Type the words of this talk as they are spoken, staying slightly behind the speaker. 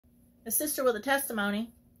A sister with a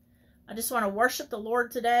testimony. I just want to worship the Lord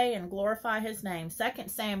today and glorify his name. 2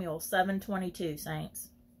 Samuel 7:22, saints.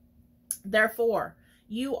 Therefore,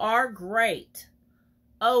 you are great,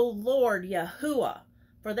 O Lord Yahuah,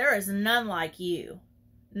 for there is none like you.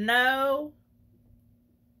 No,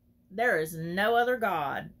 there is no other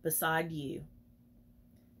God beside you.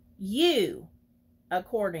 You,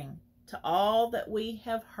 according to all that we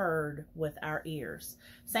have heard with our ears.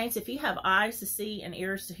 Saints, if you have eyes to see and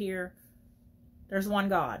ears to hear, there's one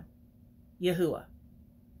God, Yahuah.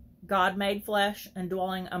 God made flesh and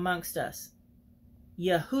dwelling amongst us.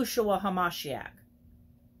 Yahushuah HaMashiac.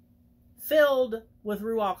 Filled with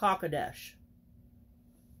Ruach HaKodesh.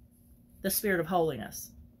 The Spirit of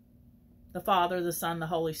Holiness. The Father, the Son, the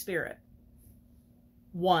Holy Spirit.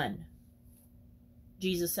 One.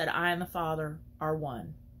 Jesus said, I and the Father are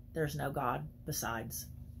one. There's no God besides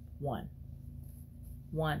one.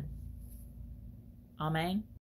 One. Ahmein.